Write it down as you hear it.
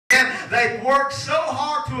Amen. They work so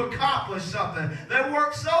hard to accomplish something. They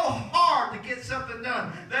work so hard to get something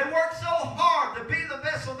done. They work so hard to be the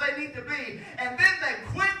vessel they need to be. And then they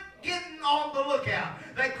quit getting on the lookout.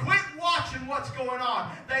 They quit watching what's going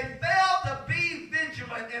on. They fail to be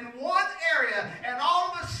vigilant in one area, and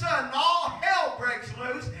all of a sudden all hell breaks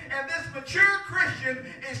loose, and this mature Christian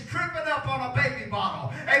is tripping up on a baby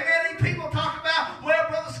bottle. Amen. People